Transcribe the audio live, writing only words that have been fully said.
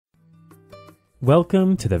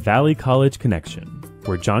Welcome to the Valley College Connection,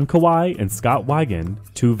 where John Kawai and Scott Wigan,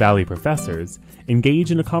 two Valley professors, engage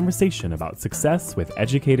in a conversation about success with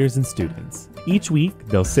educators and students. Each week,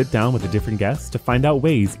 they'll sit down with a different guest to find out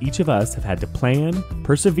ways each of us have had to plan,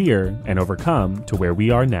 persevere, and overcome to where we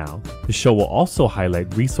are now. The show will also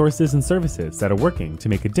highlight resources and services that are working to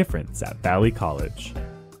make a difference at Valley College.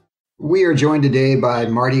 We are joined today by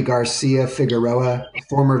Martii Garcia Figueroa,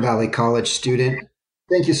 former Valley College student.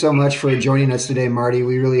 Thank you so much for joining us today, Martii.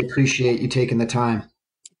 We really appreciate you taking the time.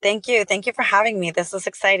 Thank you. Thank you for having me. This is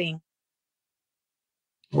exciting.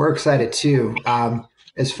 We're excited too.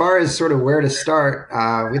 As far as sort of where to start,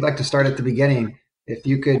 we'd like to start at the beginning. If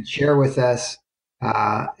you could share with us,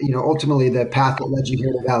 ultimately the path that led you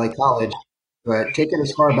here to Valley College, but take it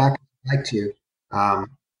as far back as you'd like to.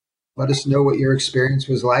 Let us know what your experience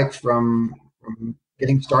was like from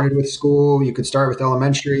getting started with school. You could start with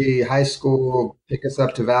elementary, high school, pick us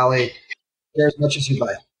up to Valley. Share as much as you'd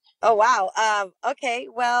like. Oh, wow. Okay.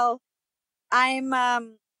 Well, I'm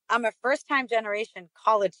a first-time generation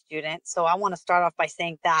college student, so I want to start off by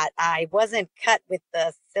saying that I wasn't cut with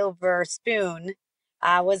the silver spoon.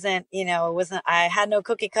 I had no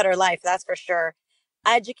cookie cutter life, that's for sure.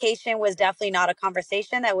 Education was definitely not a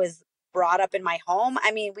conversation that was brought up in my home.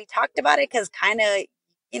 I mean, we talked about it because kind of,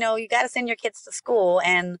 you got to send your kids to school.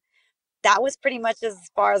 And that was pretty much as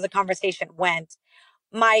far as the conversation went.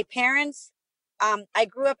 My parents, I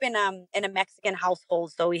grew up in a Mexican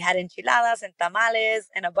household. So we had enchiladas and tamales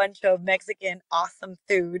and a bunch of Mexican awesome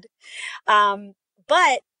food.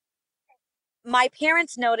 But my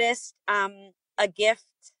parents noticed a gift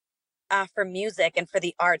for music and for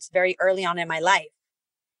the arts very early on in my life.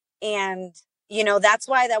 And that's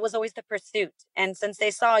why that was always the pursuit. And since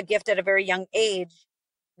they saw a gift at a very young age,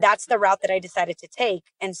 that's the route that I decided to take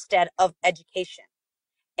instead of education.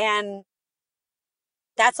 And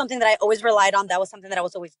that's something that I always relied on. That was something that I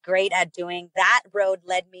was always great at doing. That road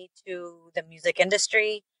led me to the music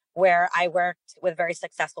industry, where I worked with very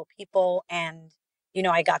successful people. And,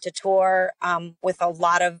 I got to tour with a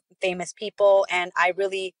lot of famous people. And I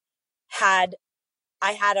had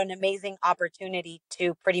an amazing opportunity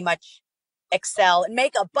to pretty much excel and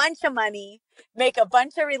make a bunch of money, make a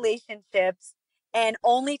bunch of relationships, and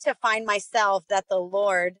only to find myself that the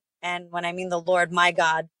Lord, and when I mean the Lord, my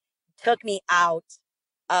God, took me out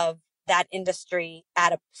of that industry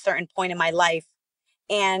at a certain point in my life.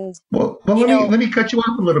 And let me cut you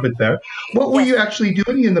off a little bit there. What were yes, you actually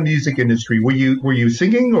doing in the music industry? Were you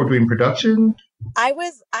singing or doing production? I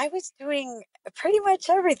was doing pretty much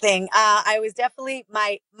everything. I was definitely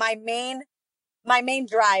my main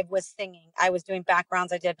drive was singing. I was doing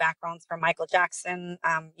backgrounds. I did backgrounds for Michael Jackson,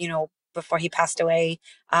 before he passed away.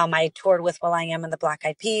 I toured with will.i.am and the Black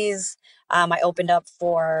Eyed Peas. I opened up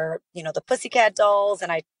for, the Pussycat Dolls,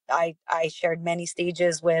 and I shared many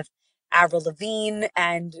stages with Avril Lavigne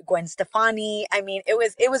and Gwen Stefani. I mean, it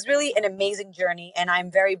was really an amazing journey, and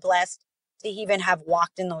I'm very blessed to even have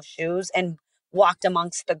walked in those shoes and walked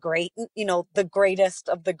amongst the great, the greatest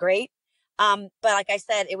of the great. But like I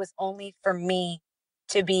said, it was only for me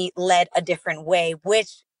to be led a different way,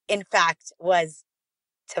 which in fact was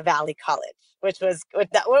to Valley College, which is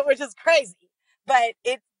crazy, but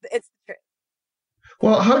it's the truth.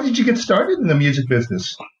 Well, how did you get started in the music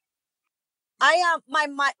business? My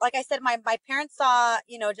like I said, my parents saw,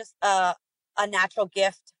 just a natural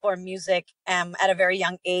gift for music at a very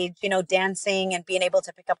young age, dancing and being able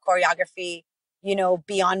to pick up choreography,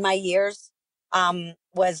 beyond my years.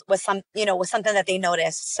 Was something that they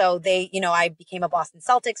noticed. So they, I became a Boston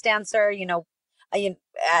Celtics dancer,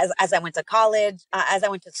 as I went to college, as I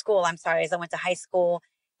went to school, as I went to high school.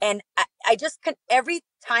 And I just every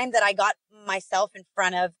time that I got myself in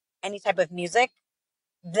front of any type of music,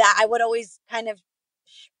 that I would always kind of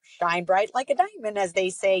shine bright like a diamond, as they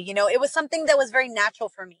say. It was something that was very natural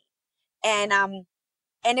for me. And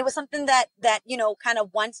it was something that, kind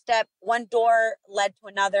of one door led to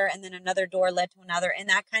another, and then another door led to another. And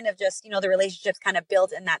that kind of just, the relationships kind of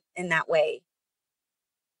built in that way.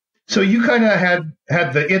 So you kind of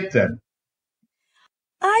had the it then.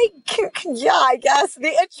 Yeah, I guess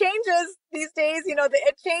it changes these days.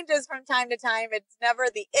 It changes from time to time. It's never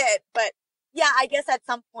the it, but yeah, I guess at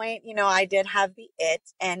some point, I did have the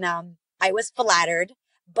it, and I was flattered,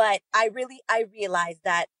 but I realized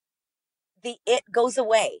that the it goes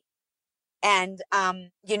away. And,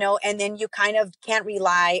 and then you kind of can't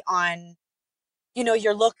rely on,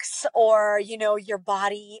 your looks or, your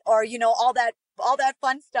body or, all that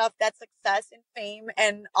fun stuff that success and fame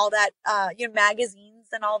and all that, magazines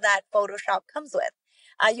and all that Photoshop comes with.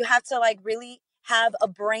 You have to really have a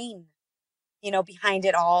brain, behind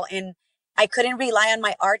it all. And I couldn't rely on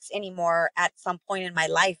my arts anymore at some point in my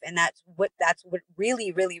life. And that's what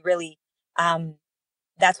really, really, really,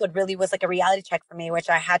 that's what really was like a reality check for me, which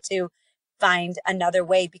I had to find another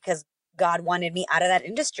way because God wanted me out of that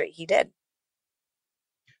industry. He did.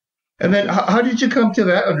 And then how did you come to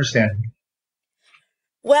that understanding?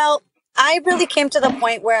 Well, I really came to the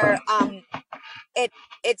point where it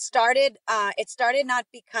it started not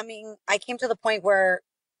becoming. I came to the point where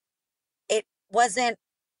it wasn't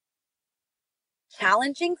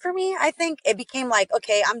challenging for me. I think it became like,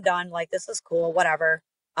 okay, I'm done. Like, this is cool, whatever.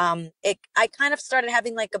 I kind of started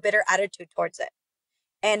having like a bitter attitude towards it.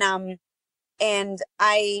 And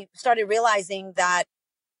I started realizing that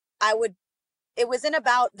I would, it wasn't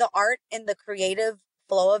about the art and the creative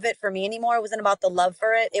flow of it for me anymore. It wasn't about the love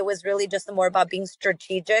for it. It was really just more about being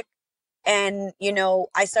strategic. And,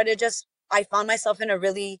 I found myself in a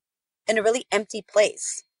really empty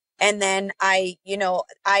place. And then I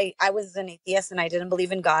was an atheist and I didn't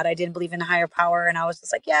believe in God. I didn't believe in a higher power. And I was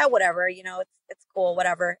just like, yeah, whatever, it's cool,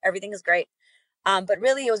 whatever. Everything is great. But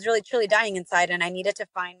really, it was really truly dying inside. And I needed to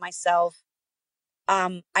find myself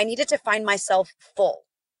full.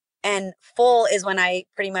 And full is when I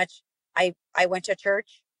pretty much, I went to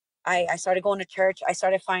church. I started going to church. I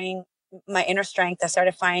started finding my inner strength. I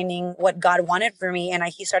started finding what God wanted for me. And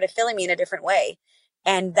he started filling me in a different way.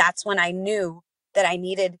 And that's when I knew that I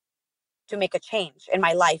needed to make a change in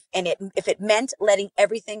my life. And if it meant letting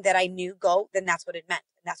everything that I knew go, then that's what it meant.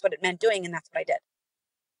 And that's what it meant doing. And that's what I did.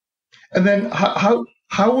 And then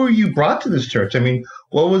how were you brought to this church? I mean,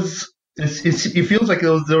 what was it feels like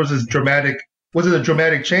there was this dramatic. Was it a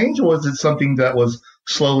dramatic change, or was it something that was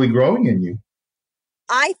slowly growing in you?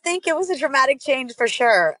 I think it was a dramatic change for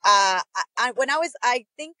sure. I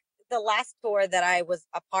think the last tour that I was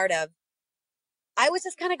a part of, I was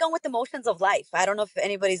just kind of going with the motions of life. I don't know if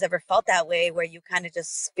anybody's ever felt that way where you kind of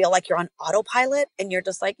just feel like you're on autopilot and you're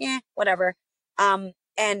just like, whatever. And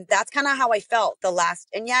that's kind of how I felt the last.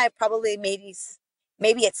 And yeah, it probably maybe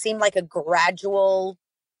it seemed like a gradual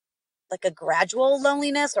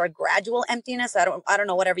loneliness or a gradual emptiness. I don't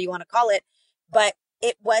know, whatever you want to call it, but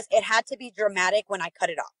it had to be dramatic when I cut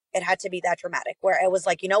it off. It had to be that dramatic where it was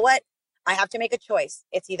like, you know what? I have to make a choice.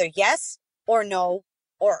 It's either yes or no,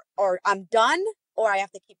 or I'm done or I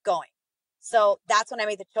have to keep going. So that's when I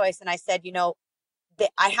made the choice. And I said,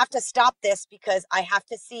 I have to stop this because I have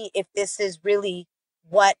to see if this is really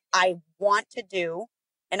what I want to do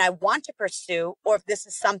and I want to pursue, or if this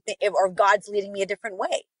is something, or God's leading me a different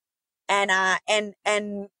way. And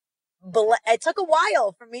it took a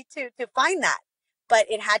while for me to find that, but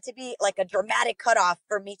it had to be like a dramatic cutoff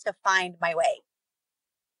for me to find my way.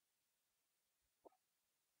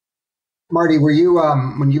 Martii, were you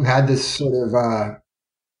when you had this sort of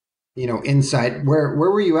insight? Where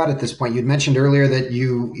were you at this point? You'd mentioned earlier that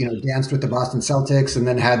you danced with the Boston Celtics and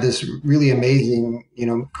then had this really amazing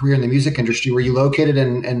career in the music industry. Were you located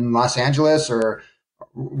in Los Angeles, or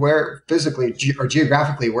where physically or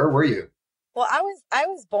geographically? Where were you? Well, I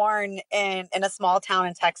was born in a small town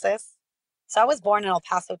in Texas. So I was born in El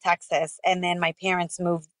Paso, Texas, and then my parents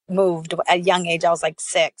moved at a young age. I was like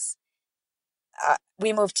 6.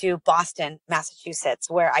 We moved to Boston, Massachusetts,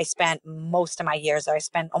 where I spent most of my years there. I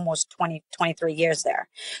spent almost 23 years there.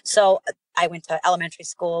 So I went to elementary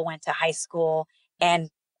school, went to high school, and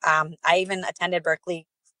I even attended Berklee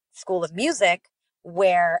School of Music,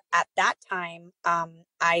 where at that time,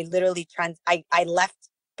 I literally I left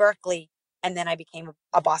Berklee and then I became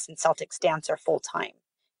a Boston Celtics dancer full time.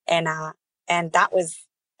 And, that was,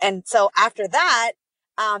 and so after that,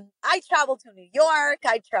 I traveled to New York.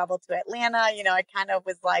 I traveled to Atlanta. I kind of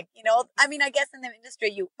was like, I mean, I guess in the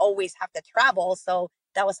industry, you always have to travel. So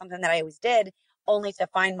that was something that I always did, only to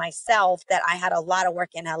find myself that I had a lot of work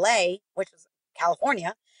in LA, which was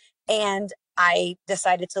California. And I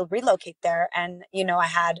decided to relocate there. And, I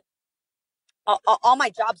had all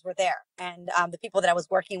my jobs were there. And the people that I was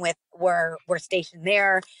working with were stationed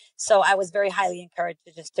there. So I was very highly encouraged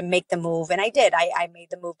to make the move. And I did. I made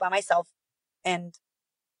the move by myself. And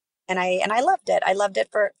I loved it. I loved it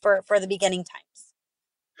for the beginning times.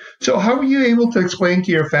 So how were you able to explain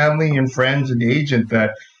to your family and friends and agent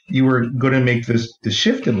that you were going to make this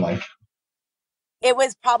shift in life? It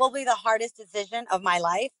was probably the hardest decision of my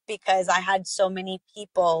life because I had so many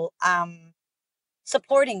people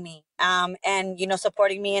supporting me, and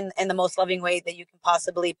supporting me in the most loving way that you can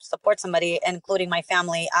possibly support somebody, including my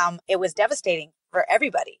family. It was devastating for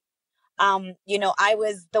everybody. I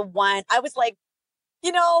was the one. I was like,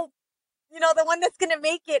 the one that's going to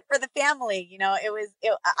make it for the family.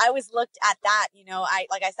 I was looked at that.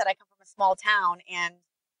 Like I said, I come from a small town, and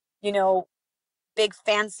big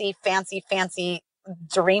fancy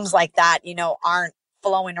dreams like that, aren't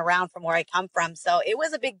flowing around from where I come from. So it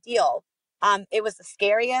was a big deal. It was the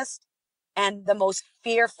scariest and the most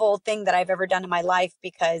fearful thing that I've ever done in my life,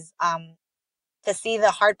 because to see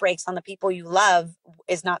the heartbreaks on the people you love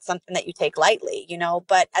is not something that you take lightly,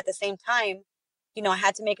 but at the same time, I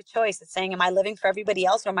had to make a choice of saying, am I living for everybody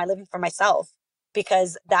else or am I living for myself?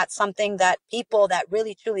 Because that's something that people that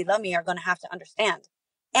really, truly love me are going to have to understand.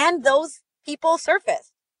 And those people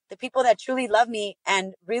surfaced. The people that truly love me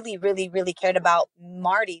and really, really, really cared about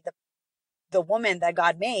Martii, the woman that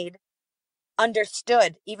God made,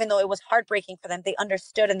 understood. Even though it was heartbreaking for them, they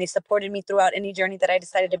understood and they supported me throughout any journey that I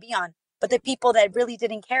decided to be on. But the people that really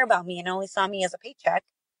didn't care about me and only saw me as a paycheck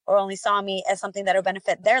or only saw me as something that would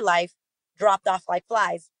benefit their life dropped off like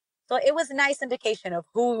flies. So it was a nice indication of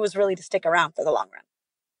who was really to stick around for the long run.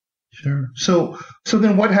 Sure. So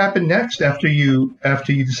then what happened next after you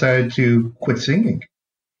decided to quit singing?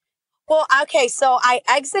 Well, okay, so I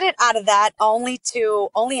exited out of that only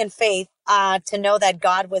in faith, to know that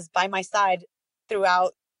God was by my side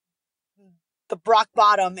throughout the rock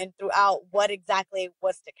bottom and throughout what exactly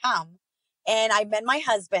was to come. And I met my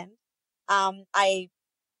husband. I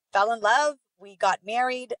fell in love. We got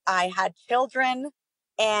married. I had children.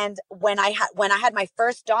 And when I had my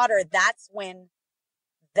first daughter, that's when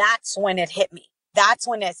it hit me. That's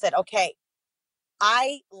when I said, okay,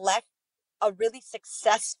 I left a really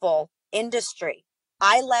successful industry.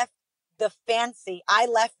 I left the fancy. I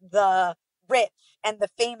left the rich and the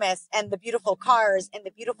famous and the beautiful cars and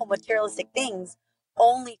the beautiful materialistic things,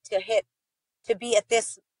 only to be at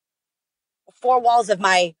this four walls of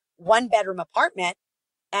my one bedroom apartment.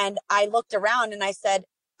 And I looked around and I said,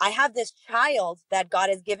 I have this child that God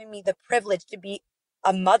has given me the privilege to be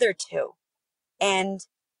a mother to. And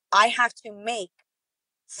I have to make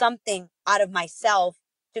something out of myself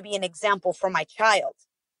to be an example for my child.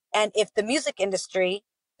 And if the music industry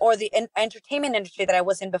or the entertainment industry that I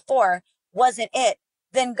was in before wasn't it,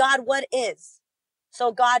 then God, what is?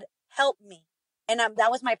 So God, help me. And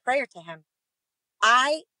that was my prayer to him.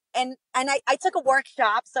 I took a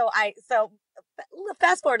workshop. So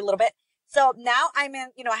fast forward a little bit. So now I'm in,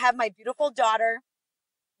 I have my beautiful daughter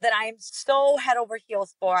that I'm so head over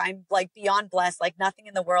heels for. I'm like beyond blessed. Like nothing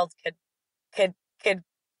in the world could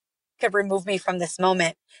remove me from this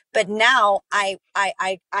moment. But now I'm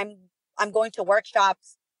going to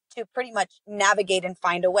workshops to pretty much navigate and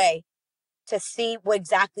find a way to see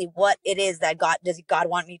exactly what it is that does God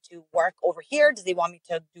want me to work over here? Does he want me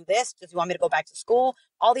to do this? Does he want me to go back to school?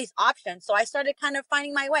 All these options. So I started kind of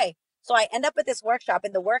finding my way. So I end up at this workshop.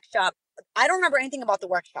 In the workshop, I don't remember anything about the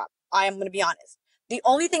workshop. I am going to be honest. The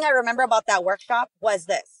only thing I remember about that workshop was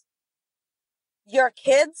this: your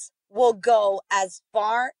kids will go as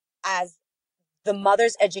far as the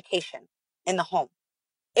mother's education in the home.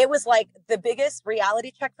 It was like the biggest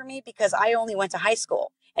reality check for me, because I only went to high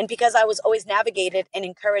school. And because I was always navigated and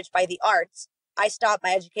encouraged by the arts, I stopped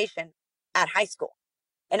my education at high school.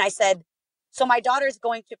 And I said, so my daughter is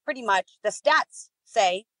going to pretty much, the stats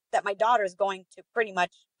say that my daughter is going to pretty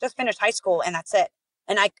much just finish high school and that's it.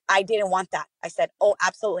 And I didn't want that. I said, oh,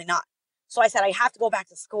 absolutely not. So I said, I have to go back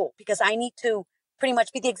to school because I need to pretty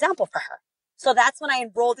much be the example for her. So that's when I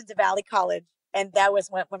enrolled into Valley College. And that was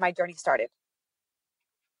when my journey started.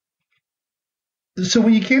 So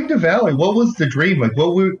when you came to Valley, what was the dream? Like,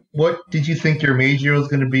 what did you think your major was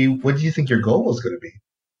going to be? What did you think your goal was going to be?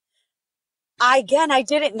 I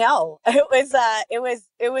didn't know. It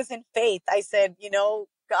was in faith. I said,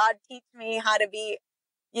 God, teach me how to be,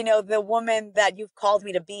 the woman that you've called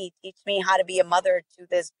me to be. Teach me how to be a mother to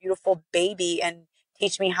this beautiful baby, and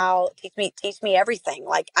teach me everything.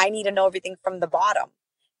 Like, I need to know everything from the bottom.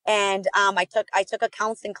 And I took a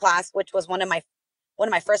counseling class, which was one of my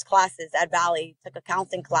first classes at Valley. Took a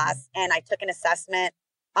counseling class, and I took an assessment,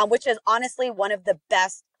 which is honestly one of the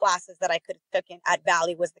best classes that I could have taken at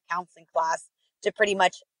Valley, was the counseling class, to pretty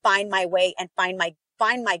much find my way and find my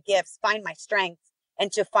gifts, find my strengths,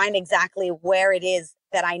 and to find exactly where it is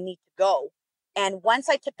that I need to go. And once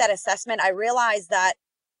I took that assessment, I realized that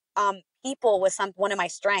people was one of my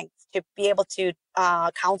strengths, to be able to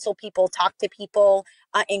counsel people, talk to people,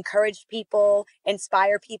 encourage people,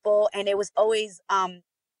 inspire people. And it was always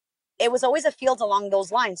a field along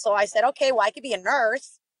those lines. So I said, okay, well, I could be a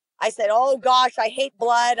nurse. I said, oh gosh, I hate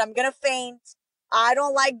blood. I'm going to faint. I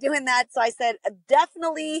don't like doing that. So I said,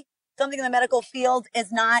 definitely something in the medical field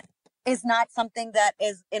is not something that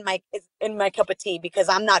is in my cup of tea, because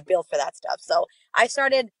I'm not built for that stuff. So I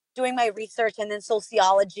started doing my research, and then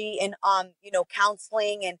sociology and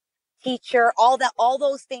counseling and teacher, all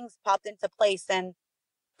those things popped into place, and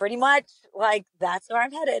pretty much like that's where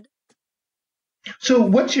I'm headed. So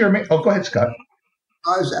what's your oh, go ahead, Scott.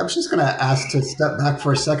 I was just going to ask to step back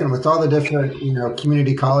for a second with all the different,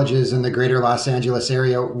 community colleges in the greater Los Angeles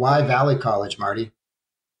area. Why Valley College, Marty?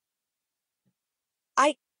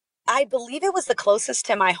 I I believe it was the closest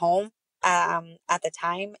to my home at the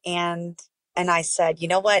time, and I said, you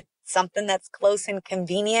know what, something that's close and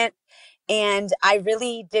convenient. And I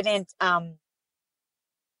really didn't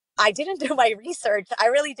I didn't do my research. I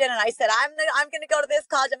really didn't. I said, I'm gonna go to this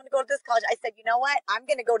college. I'm gonna go to this college. I said, you know what, I'm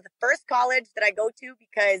gonna go to the first college that I go to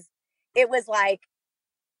because it was like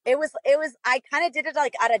it was I kind of did it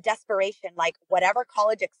like out of desperation, like whatever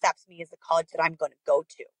college accepts me is the college that I'm going to go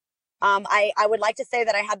to. I would like to say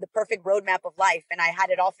that I had the perfect roadmap of life and I had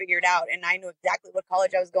it all figured out and I knew exactly what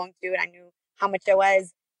college I was going to and I knew how much I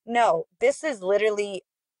was. No, this is literally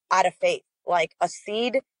out of faith, like a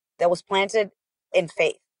seed that was planted in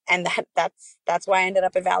faith. And that's why I ended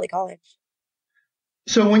up at Valley College.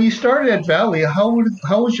 So when you started at Valley, how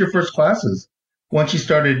was your first classes? Once you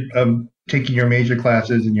started taking your major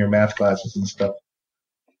classes and your math classes and stuff.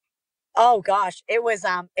 Oh gosh, it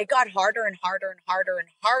got harder and harder and harder and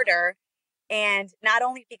harder. And not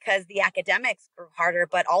only because the academics grew harder,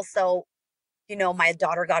 but also, my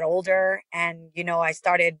daughter got older and, I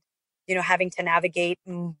started, having to navigate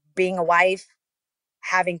being a wife,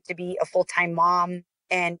 having to be a full-time mom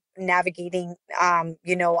and navigating, I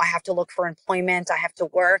have to look for employment. I have to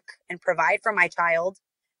work and provide for my child.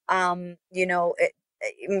 My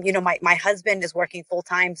husband is working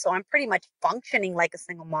full-time, so I'm pretty much functioning like a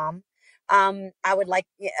single mom. I would like,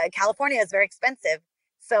 California is very expensive.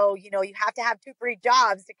 So, you have to have two, three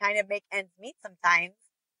jobs to kind of make ends meet sometimes.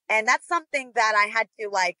 And that's something that I had to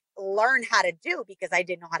like learn how to do because I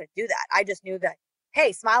didn't know how to do that. I just knew that,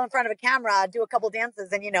 hey, smile in front of a camera, do a couple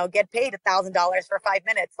dances, and get paid $1,000 for 5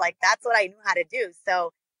 minutes. Like that's what I knew how to do.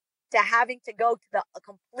 So to having to go to the a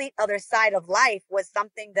complete other side of life was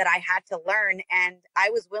something that I had to learn, and I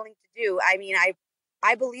was willing to do. I mean,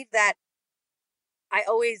 I believe that I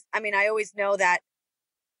always know that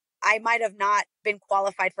I might have not been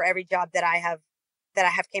qualified for every job that I have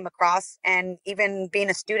came across. And even being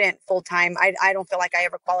a student full time, I don't feel like I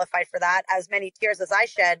ever qualified for that. As many tears as I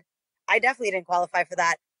shed, I definitely didn't qualify for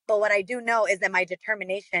that. But what I do know is that my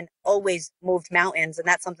determination always moved mountains. And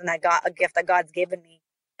that's something that a gift that God's given me.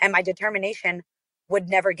 And my determination would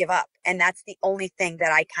never give up. And that's the only thing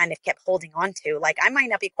that I kind of kept holding on to. Like I might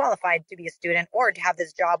not be qualified to be a student or to have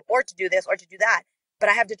this job or to do this or to do that, but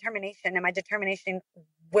I have determination and my determination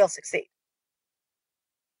will succeed.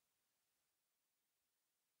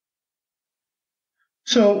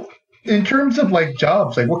 So in terms of like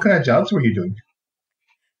jobs, like what kind of jobs were you doing?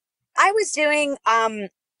 I was doing I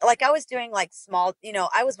was doing like small,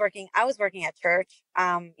 I was working at church.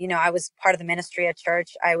 I was part of the ministry at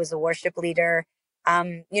church. I was a worship leader.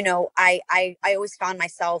 I always found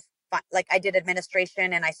myself like I did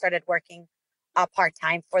administration and I started working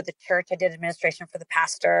part-time for the church. I did administration for the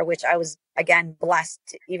pastor, which I was again blessed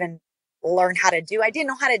to even learn how to do. I didn't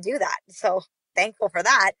know how to do that. So thankful for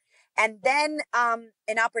that. And then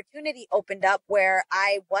an opportunity opened up where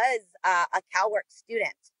I was a CalWORKs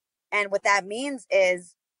student. And what that means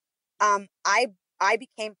is I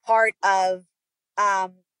became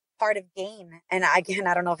um, part of GAIN. And again,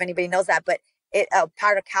 I don't know if anybody knows that, but it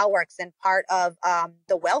part of CalWORKs and part of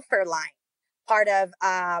the welfare line, part of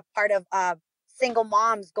single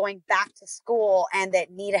moms going back to school and that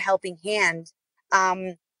need a helping hand.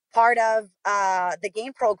 Um, Part of the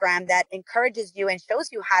GAIN program that encourages you and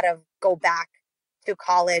shows you how to go back to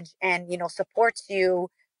college and supports you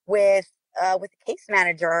with with a case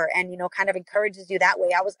manager and kind of encourages you that way.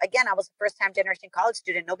 I was a first time generation college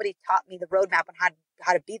student. Nobody taught me the roadmap on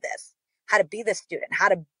how to be this student, how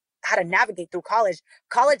to navigate through college.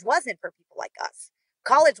 College wasn't for people like us.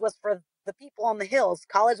 College was for the people on the hills.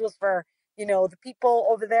 College was for the people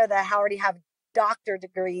over there that already have doctor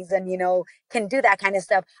degrees and can do that kind of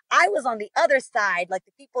stuff. I was on the other side, like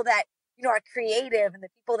the people that are creative and the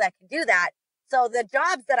people that can do that. So the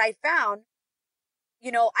jobs that I found,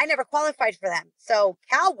 I never qualified for them. So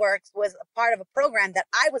CalWORKs was a part of a program that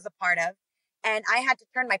I was a part of, and I had to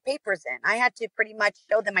turn my papers in. I had to pretty much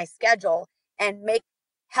show them my schedule and make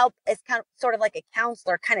help as kind of sort of like a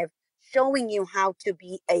counselor, kind of showing you how to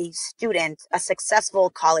be a student, a successful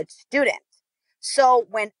college student. So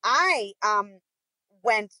when I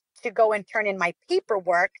went to go and turn in my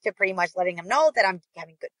paperwork to pretty much letting them know that I'm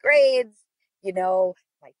having good grades,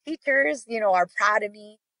 my teachers, are proud of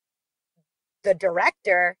me. The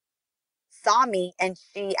director saw me and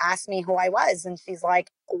she asked me who I was. And she's like,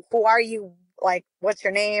 who are you? Like, what's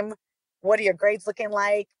your name? What are your grades looking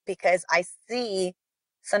like? Because I see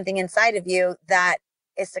something inside of you that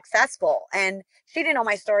is successful. And she didn't know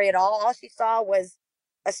my story at all. All she saw was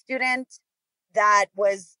a student that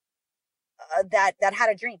was that had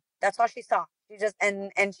a dream. That's all she saw. She just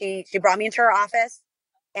and she brought me into her office,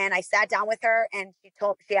 and I sat down with her, and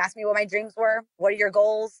she asked me what my dreams were. What are your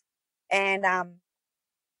goals? And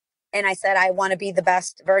I said, I want to be the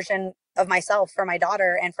best version of myself for my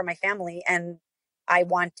daughter and for my family. And I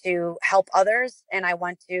want to help others, and I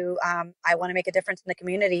want to make a difference in the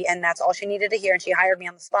community. And that's all she needed to hear. And she hired me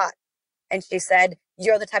on the spot. And she said,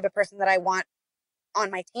 you're the type of person that I want on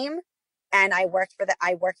my team. And I worked for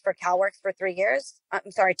CalWORKs for 3 years.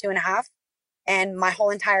 I'm sorry, 2.5. And my whole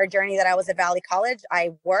entire journey that I was at Valley College,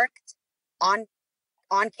 I worked on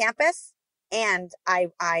campus, and I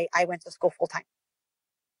went to school full time.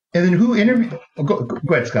 And then who interviewed? Oh, go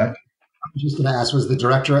ahead, Scott. I was just going to ask, was the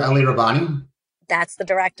director Ellie Rabani? That's the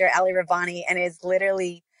director, Ellie Rabani, and is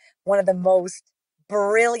literally one of the most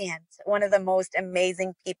brilliant, one of the most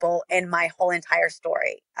amazing people in my whole entire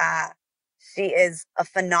story. She is a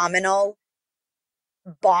phenomenal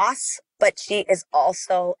boss, but she is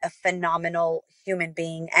also a phenomenal human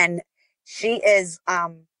being. And she is, I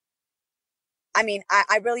mean,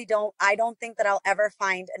 I really I don't think that I'll ever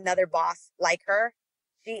find another boss like her.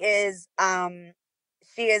 She is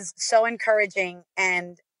so encouraging,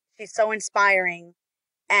 and she's so inspiring,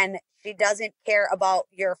 and she doesn't care about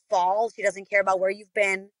your fall. She doesn't care about where you've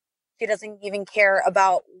been. She doesn't even care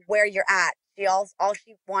about where you're at. All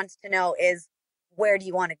she wants to know is, where do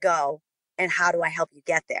you want to go, and how do I help you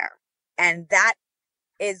get there? And that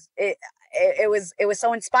is it. It was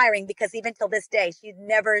so inspiring, because even till this day, she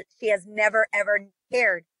has never ever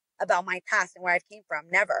cared about my past and where I came from.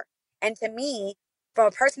 Never. And to me, from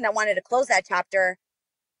a person that wanted to close that chapter,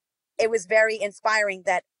 it was very inspiring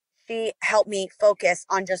that she helped me focus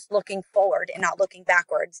on just looking forward and not looking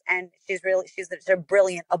backwards. And she's a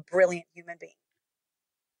brilliant human being.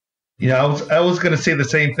 I was going to say the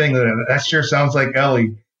same thing. That sure sounds like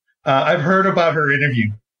Ellie. I've heard about her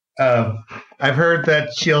interview. I've heard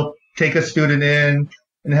that she'll take a student in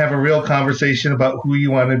and have a real conversation about who you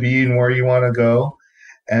want to be and where you want to go.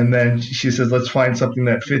 And then she says, let's find something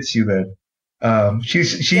that fits you then.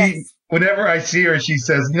 Yes. Whenever I see her, she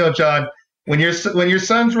says, John, when your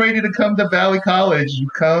son's ready to come to Valley College, you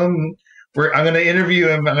come. I'm going to interview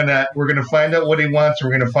him. We're going to find out what he wants. We're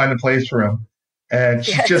going to find a place for him. And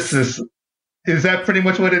she's just this. Is that pretty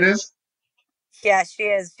much what it is? Yeah, she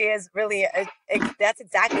is. She is really. That's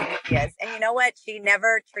exactly who she is. And you know what? She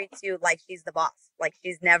never treats you like she's the boss. Like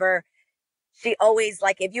she always,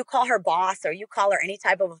 like, if you call her boss or you call her any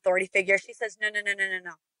type of authority figure, she says, no.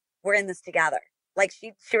 We're in this together. Like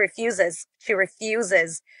she refuses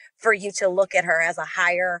for you to look at her as a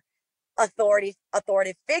higher authority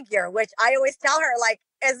figure, which I always tell her, like,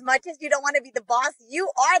 as much as you don't want to be the boss,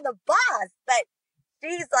 you are the boss. But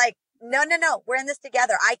she's like, no, we're in this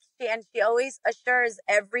together. And she always assures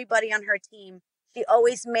everybody on her team. She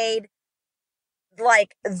always made,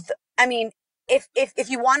 like, if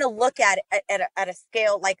you want to look at it at a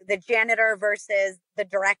scale, like the janitor versus the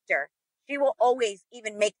director, she will always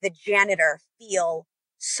even make the janitor feel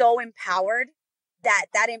so empowered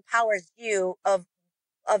that empowers you of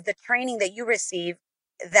the training that you receive,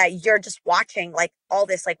 that you're just watching, like, all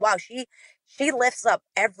this, like, wow, she lifts up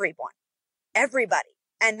everybody.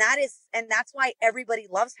 And that's why everybody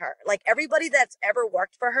loves her. Like, everybody that's ever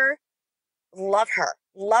worked for her, love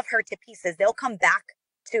her to pieces. They'll come back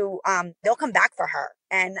for her.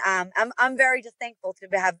 And I'm very just thankful to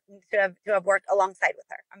have worked alongside with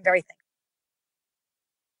her. I'm very thankful.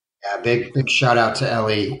 Yeah, big shout out to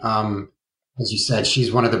Ellie. As you said,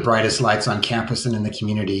 she's one of the brightest lights on campus and in the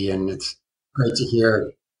community, and it's great to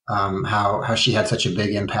hear how she had such a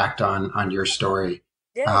big impact on your story.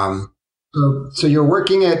 Yes. So you're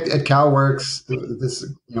working at CalWORKs, this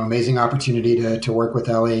amazing opportunity to work with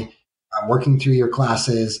Ellie, working through your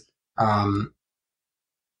classes.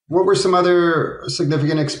 What were some other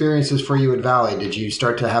significant experiences for you at Valley? Did you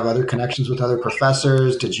start to have other connections with other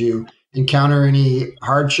professors? Did you encounter any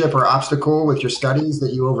hardship or obstacle with your studies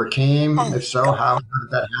that you overcame? If so, how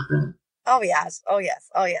did that happen? Oh yes.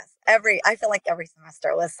 I feel like every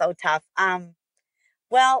semester was so tough.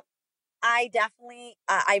 Well, I definitely,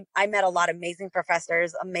 I met a lot of amazing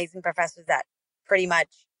professors that pretty much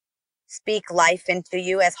speak life into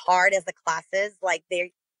you, as hard as the classes. Like,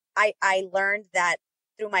 I learned that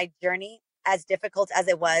through my journey, as difficult as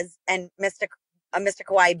it was, and Mr.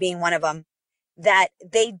 Kawhi being one of them, that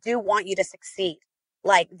they do want you to succeed.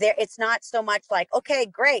 Like, it's not so much like, okay,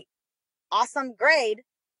 great, awesome grade,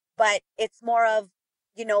 but it's more of,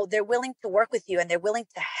 they're willing to work with you, and they're willing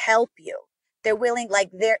to help you. They're willing,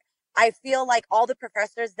 I feel like all the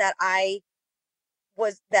professors that I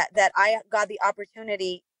got the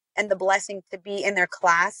opportunity and the blessing to be in their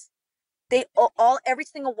class, every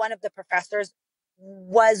single one of the professors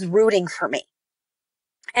was rooting for me.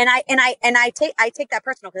 And I take that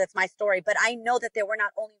personal because it's my story, but I know that they were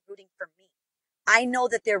not only rooting for me. I know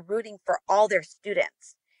that they're rooting for all their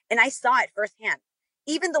students. And I saw it firsthand.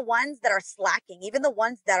 Even the ones that are slacking, even the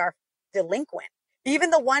ones that are delinquent, even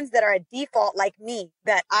the ones that are a default like me,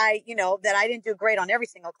 that I didn't do great on every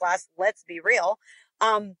single class. Let's be real.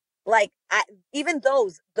 Even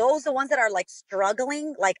those the ones that are like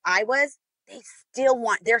struggling like I was,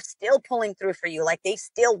 they're still pulling through for you. Like they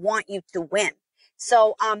still want you to win.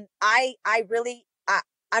 So I'm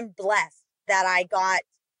blessed that I got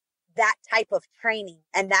that type of training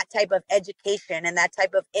and that type of education and that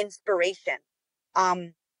type of inspiration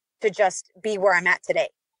to just be where I'm at today.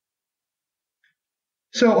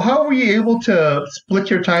 So how were you able to split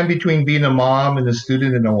your time between being a mom and a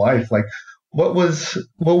student and a wife? Like what were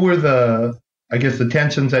the, I guess, the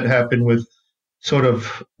tensions that happened with sort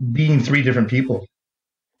of being three different people?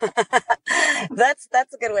 That's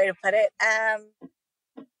a good way to put it.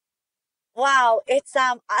 Wow, it's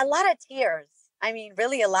a lot of tears. I mean,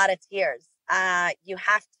 really a lot of tears. You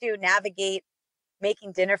have to navigate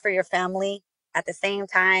making dinner for your family. At the same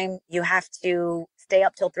time, you have to stay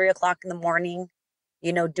up till 3 o'clock in the morning,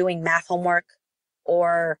 doing math homework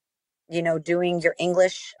or, doing your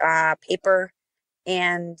English paper.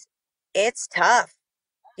 And it's tough.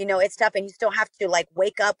 It's tough. And you still have to like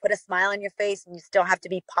wake up, put a smile on your face, and you still have to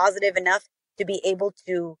be positive enough to be able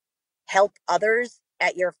to help others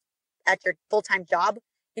at your full-time job.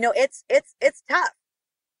 It's tough.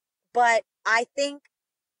 But I think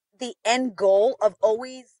the end goal of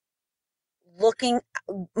always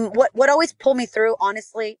what always pulled me through,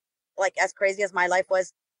 honestly, like as crazy as my life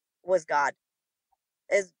was God.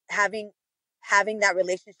 Is having that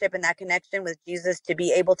relationship and that connection with Jesus to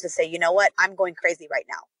be able to say, you know what, I'm going crazy right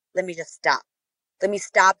now. Let me just stop. Let me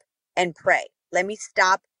stop and pray. Let me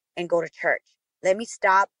stop and go to church. Let me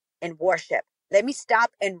stop and worship. Let me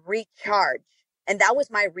stop and recharge. And that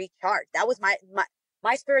was my recharge. That was my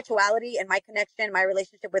spirituality and my connection, my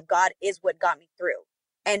relationship with God is what got me through.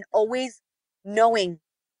 And always knowing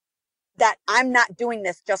that I'm not doing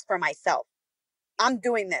this just for myself. I'm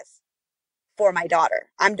doing this for my daughter.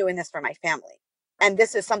 I'm doing this for my family. And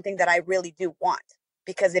this is something that I really do want.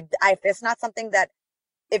 Because if it's something that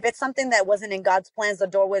wasn't in God's plans, the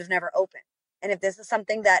door was never open. And if this is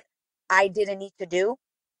something that I didn't need to do,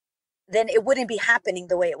 then it wouldn't be happening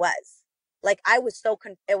the way it was. Like I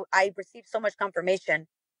received so much confirmation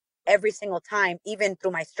every single time, even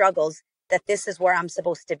through my struggles, that this is where I'm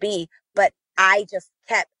supposed to be. But I just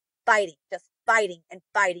kept fighting and fighting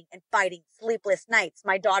and fighting. Sleepless nights.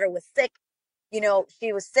 My daughter was sick.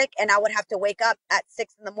 She was sick, and I would have to wake up at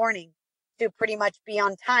 6 a.m. to pretty much be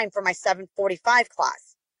on time for my 7:45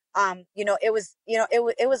 class.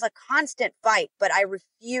 It was a constant fight, but I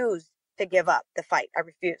refused to give up the fight. I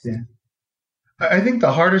refused. Yeah. I think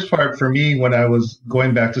the hardest part for me when I was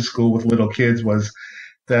going back to school with little kids was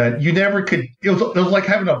that you never could, it was like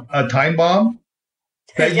having a time bomb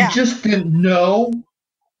that Yeah. you just didn't know.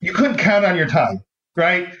 You couldn't count on your time,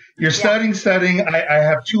 right? You're studying. I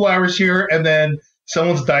have 2 hours here, and then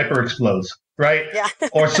someone's diaper explodes, right? Yeah.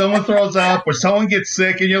 Or someone throws up, or someone gets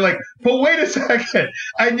sick, and you're like, but wait a second,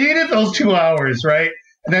 I needed those 2 hours, right?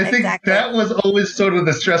 And I think Exactly. that was always sort of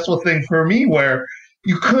the stressful thing for me, where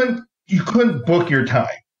you couldn't book your time.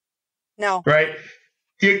 No. Right?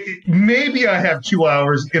 Maybe I have 2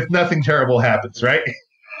 hours if nothing terrible happens, right?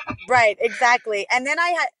 Right, exactly. And then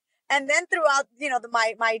throughout,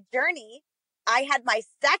 my journey, I had my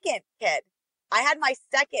second kid. I had my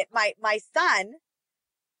son,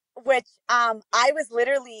 which I was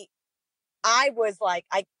like,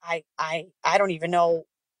 I don't even know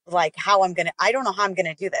like I don't know how I'm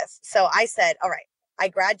gonna do this. So I said, all right, I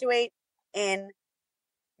graduate in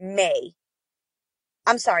May.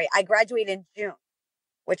 I'm sorry, I graduate in June,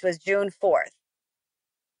 which was June 4th.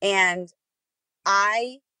 And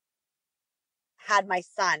I had my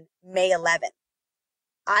son May 11th.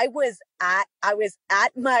 I was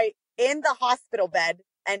in the hospital bed,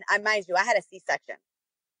 and mind you, I had a C-section.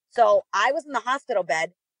 So I was in the hospital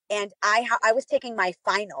bed, and I was taking my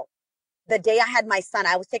final. The day I had my son,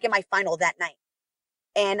 I was taking my final that night.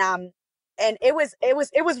 And it was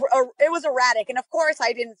erratic. And of course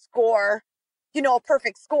I didn't score, a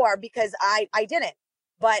perfect score, because I didn't.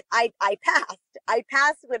 But I passed. I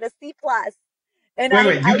passed with a C plus. And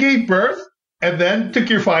Wait, you gave birth and then took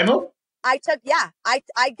your final? I took, yeah, I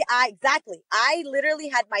exactly. I literally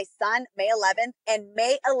had my son May 11th, and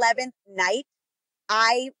May 11th night,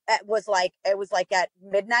 it was like at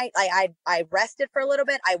midnight. I rested for a little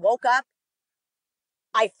bit. I woke up,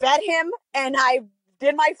 I fed him and I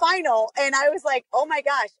did my final. And I was like, oh my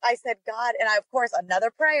gosh. I said, God. And I, of course,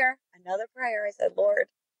 another prayer. I said, Lord,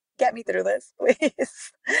 get me through this,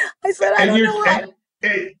 please. I said, I And don't your know how.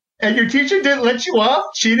 and your teacher didn't let you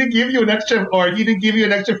off. She didn't give you an extra, or he didn't give you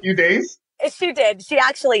an extra few days. She did. She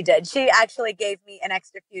actually did. She actually gave me an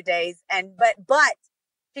extra few days. And, but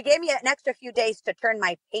she gave me an extra few days to turn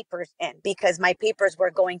my papers in because my papers were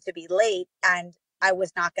going to be late and I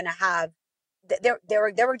was not going to have, they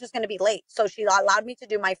were just going to be late. So she allowed me to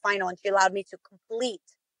do my final and she allowed me to complete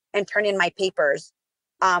and turn in my papers,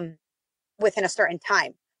 within a certain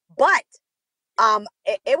time. But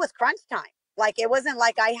it was crunch time. Like it wasn't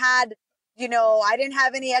like I had, I didn't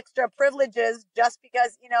have any extra privileges just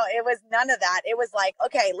because, it was none of that. It was like,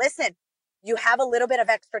 okay, listen, you have a little bit of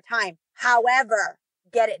extra time. However,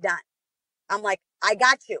 get it done. I'm like, I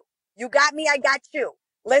got you. You got me. I got you.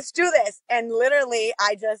 Let's do this. And literally,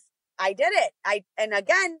 I did it. And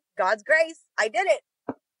again, God's grace, I did it.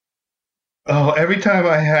 Oh, every time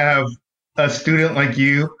I have a student like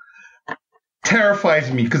you,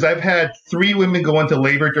 terrifies me because I've had 3 women go into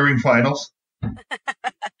labor during finals,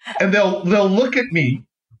 and they'll look at me,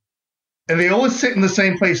 and they always sit in the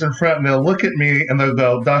same place in front, and they'll look at me, and they'll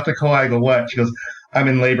go, Dr. Kawhi, I go, what? She goes, I'm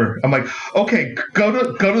in labor. I'm like, okay, go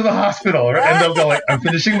to the hospital, and they'll go like, I'm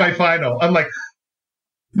finishing my final. I'm like,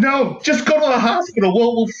 no, just go to the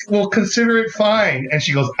hospital. We'll consider it fine. And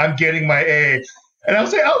she goes, I'm getting my A. And I'll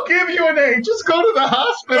say, I'll give you an A. Just go to the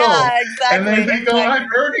hospital. Yeah, exactly. And then they go, I'm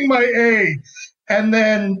earning my A. And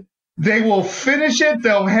then they will finish it.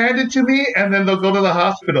 They'll hand it to me. And then they'll go to the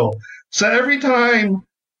hospital. So every time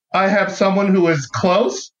I have someone who is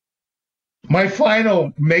close, my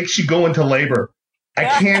final makes you go into labor. I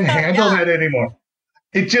can't handle that anymore.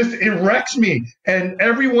 It wrecks me. And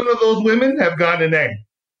every one of those women have gotten an A.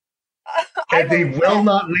 And they will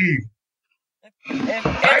not leave.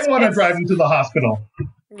 I want to drive them to the hospital.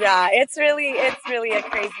 Yeah, it's really a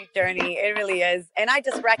crazy journey. It really is. And I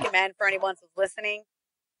just recommend for anyone who's listening,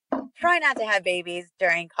 try not to have babies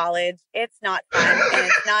during college. It's not fun and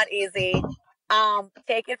it's not easy.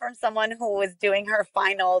 Take it from someone who was doing her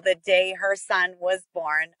final the day her son was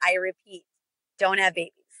born. I repeat, don't have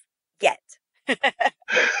babies yet.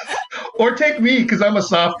 Or take me because I'm a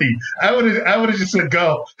softie. I would have just said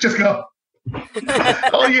go. Just go.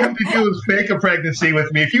 All you have to do is fake a pregnancy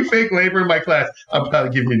with me. If you fake labor in my class, I'll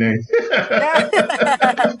probably give you an A.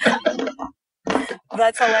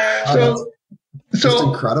 That's hilarious.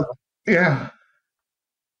 So incredible. Yeah.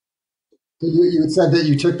 You had said that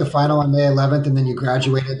you took the final on May 11th and then you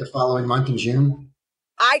graduated the following month in June.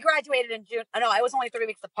 I graduated in June. No, it was only 3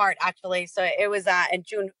 weeks apart, actually. So it was in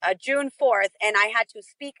June 4th, and I had to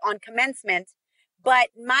speak on commencement. But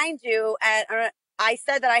mind you, I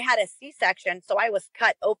said that I had a C-section, so I was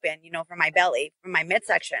cut open, from my belly, from my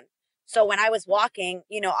midsection. So when I was walking,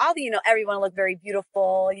 everyone looked very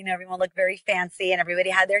beautiful. Everyone looked very fancy, and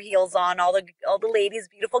everybody had their heels on. All the ladies,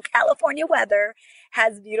 beautiful California weather,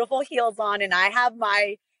 has beautiful heels on, and I have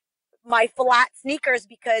my flat sneakers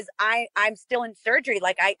because I'm still in surgery.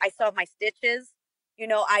 Like I still have my stitches.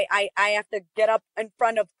 I have to get up in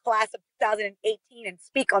front of class of 2018 and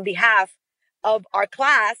speak on behalf of our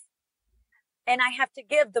class. And I have to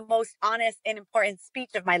give the most honest and important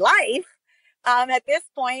speech of my life at this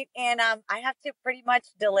point. And I have to pretty much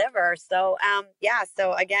deliver. So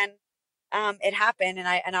so again, it happened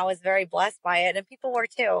and I was very blessed by it, and people were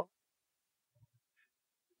too.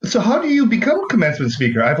 So how do you become a commencement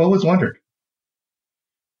speaker? I've always wondered.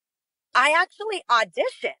 I actually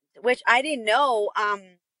auditioned, which I didn't know.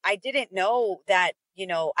 I didn't know that,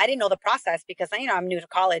 I didn't know the process because, I'm new to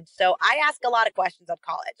college. So I ask a lot of questions at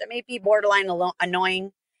college. I may be borderline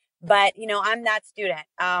annoying, but, I'm that student.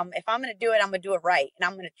 If I'm going to do it, I'm going to do it right. And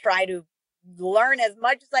I'm going to try to learn as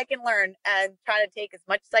much as I can learn and try to take as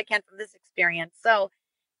much as I can from this experience. So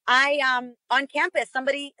on campus,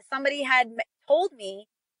 somebody had told me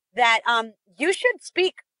that you should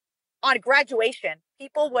speak on graduation.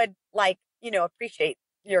 People would appreciate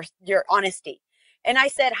your honesty. And I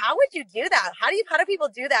said, how would you do that? How do people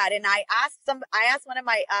do that? And I asked one of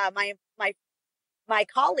my my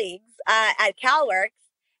colleagues at CalWORKs,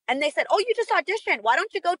 and they said, oh, you just auditioned. Why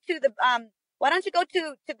don't you go to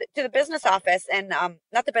the business office? And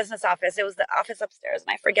not the business office, it was the office upstairs,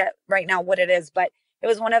 and I forget right now what it is, but it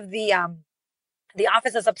was one of the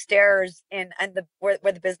offices upstairs where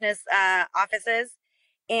the business office is.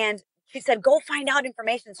 And she said, go find out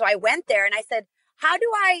information. So I went there and I said, how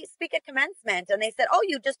do I speak at commencement? And they said, oh,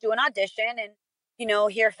 you just do an audition and,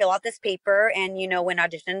 here, fill out this paper. And, when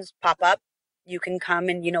auditions pop up, you can come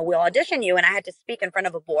and, we'll audition you. And I had to speak in front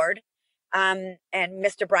of a board. And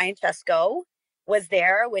Mr. Brian Chesko was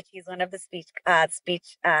there, which he's one of the speech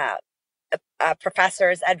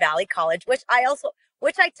professors at Valley College, which I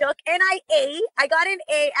took and I got an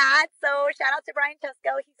A at. So shout out to Brian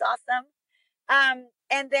Tusco. He's awesome.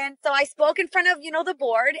 And then, so I spoke in front of, the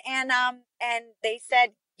board, and they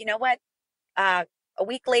said, you know what, a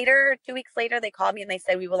week later, 2 weeks later, they called me and they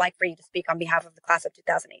said, we would like for you to speak on behalf of the class of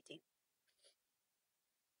 2018.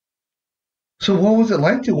 So what was it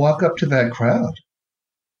like to walk up to that crowd?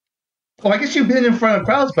 Well, I guess you've been in front of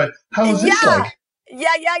crowds, but how was this like?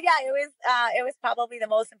 Yeah. It was probably the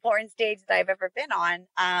most important stage that I've ever been on,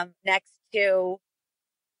 next to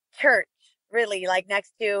church, really, like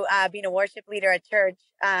next to being a worship leader at church,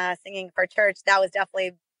 singing for church. That was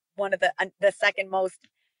definitely one of the second most,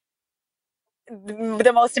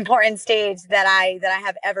 the most important stage that I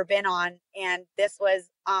have ever been on. And this was,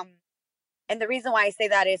 and the reason why I say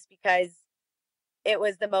that is because it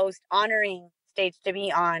was the most honoring stage to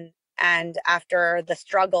be on. And after the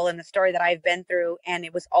struggle and the story that I've been through, and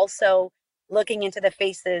it was also looking into the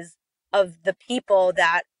faces of the people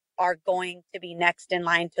that are going to be next in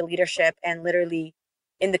line to leadership and literally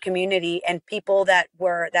in the community, and people that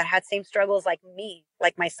had same struggles like me,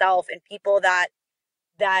 like myself, and people that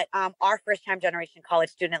are first time generation college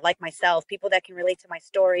student like myself, people that can relate to my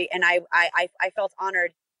story. And I felt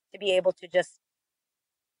honored to be able to just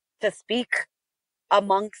to speak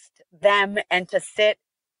amongst them and to sit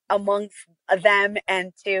amongst them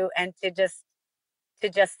and to just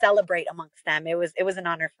celebrate amongst them. It was an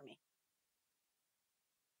honor for me.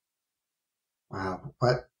 Wow.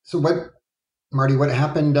 Martii, what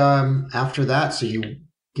happened after that? So you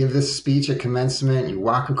give this speech at commencement, you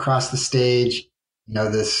walk across the stage,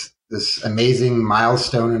 this amazing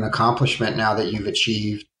milestone and accomplishment now that you've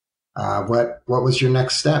achieved. What was your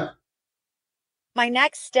next step? My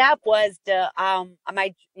next step was to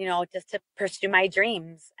just to pursue my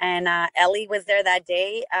dreams. And Ellie was there that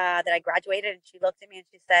day that I graduated, and she looked at me and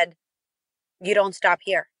she said, "You don't stop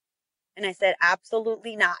here." And I said,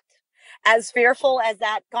 "Absolutely not." As fearful as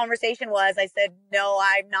that conversation was, I said, "No,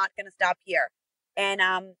 I'm not going to stop here." And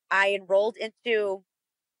I enrolled into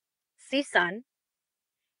CSUN,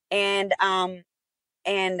 and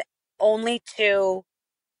only to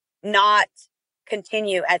not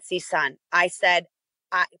continue at CSUN. I said,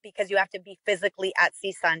 because you have to be physically at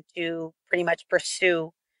CSUN to pretty much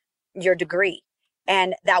pursue your degree.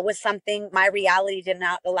 And that was something, my reality did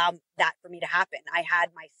not allow that for me to happen. I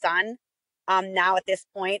had my son, now at this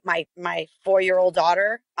point, my 4-year-old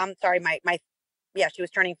daughter, she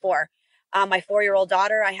was turning 4. My 4-year-old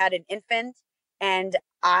daughter, I had an infant, and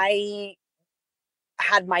I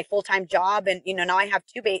had my full-time job, and now I have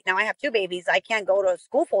two babies. I can't go to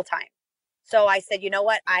school full-time. So I said, you know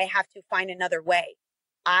what? I have to find another way.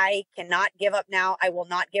 I cannot give up now. I will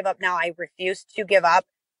not give up now. I refuse to give up.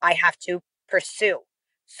 I have to pursue.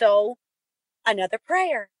 So another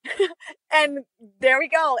prayer. And there we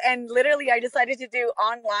go. And literally I decided to do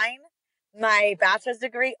online, my bachelor's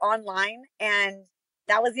degree online. And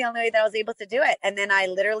that was the only way that I was able to do it. And then I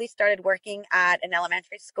literally started working at an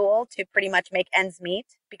elementary school to pretty much make ends meet,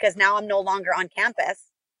 because now I'm no longer on campus.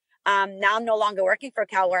 Now I'm no longer working for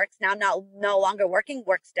CalWORKs. Now I'm no longer working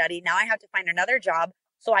work study. Now I have to find another job.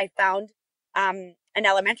 So I found an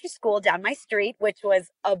elementary school down my street, which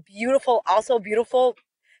was a beautiful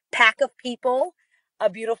pack of people, a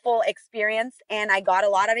beautiful experience. And I got a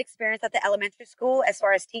lot of experience at the elementary school as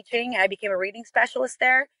far as teaching. And I became a reading specialist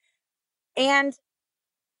there. And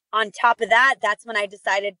on top of that, that's when I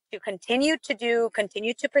decided to continue to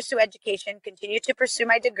pursue education, continue to pursue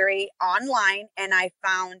my degree online. And I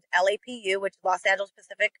found LAPU, which is Los Angeles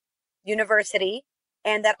Pacific University,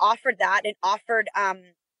 and that offered that and offered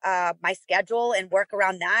my schedule and work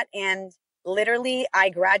around that. And literally I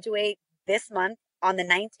graduate this month on the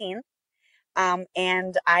 19th.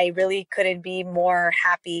 And I really couldn't be more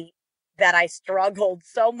happy that I struggled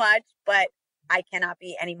so much, but I cannot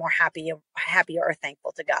be any more happier or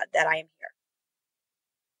thankful to God that I am here.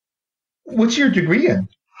 What's your degree in?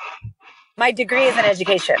 My degree is in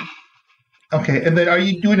education. Okay, and then are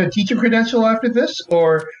you doing a teacher credential after this,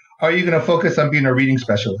 or are you going to focus on being a reading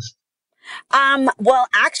specialist? Well,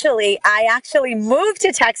 actually, I moved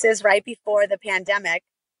to Texas right before the pandemic.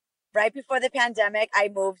 Right before the pandemic, I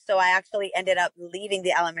moved. So I actually ended up leaving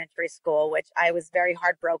the elementary school, which I was very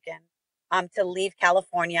heartbroken to leave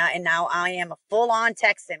California. And now I am a full-on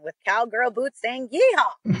Texan with cowgirl boots saying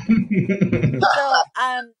yeehaw.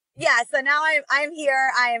 So now I'm here.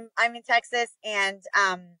 I'm in Texas, and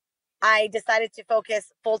I decided to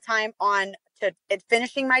focus full-time on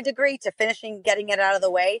finishing my degree, getting it out of the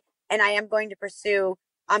way. And I am going to pursue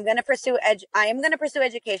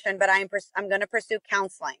education, but I'm going to pursue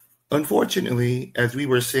counseling. Unfortunately, as we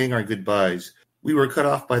were saying our goodbyes, we were cut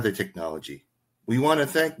off by the technology. We want to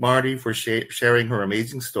thank Martii for sharing her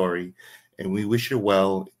amazing story, and we wish her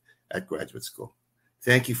well at graduate school.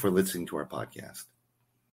 Thank you for listening to our podcast.